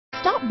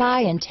Stop by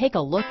and take a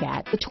look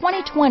at the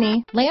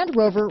 2020 Land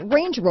Rover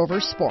Range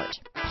Rover Sport.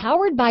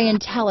 Powered by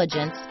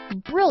intelligence,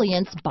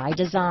 brilliance by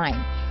design,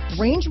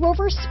 Range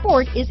Rover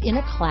Sport is in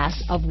a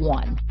class of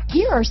one.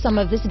 Here are some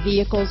of this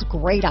vehicle's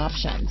great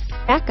options: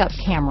 backup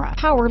camera,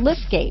 power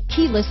liftgate,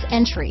 keyless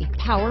entry,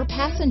 power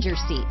passenger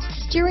seat,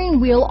 steering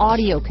wheel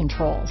audio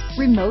controls,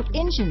 remote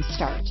engine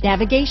start,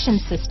 navigation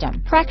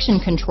system, traction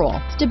control,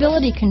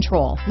 stability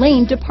control,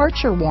 lane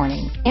departure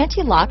warning,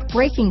 anti-lock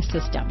braking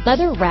system,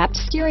 leather-wrapped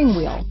steering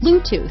wheel,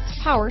 Bluetooth,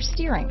 power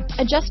steering,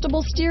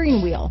 adjustable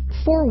steering wheel,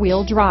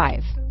 four-wheel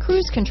drive,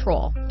 cruise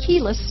control,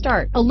 keyless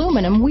start,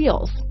 aluminum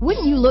wheels.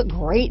 Wouldn't you look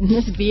great in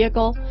this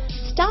vehicle?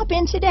 Stop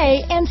in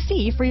today and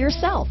see for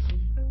yourself.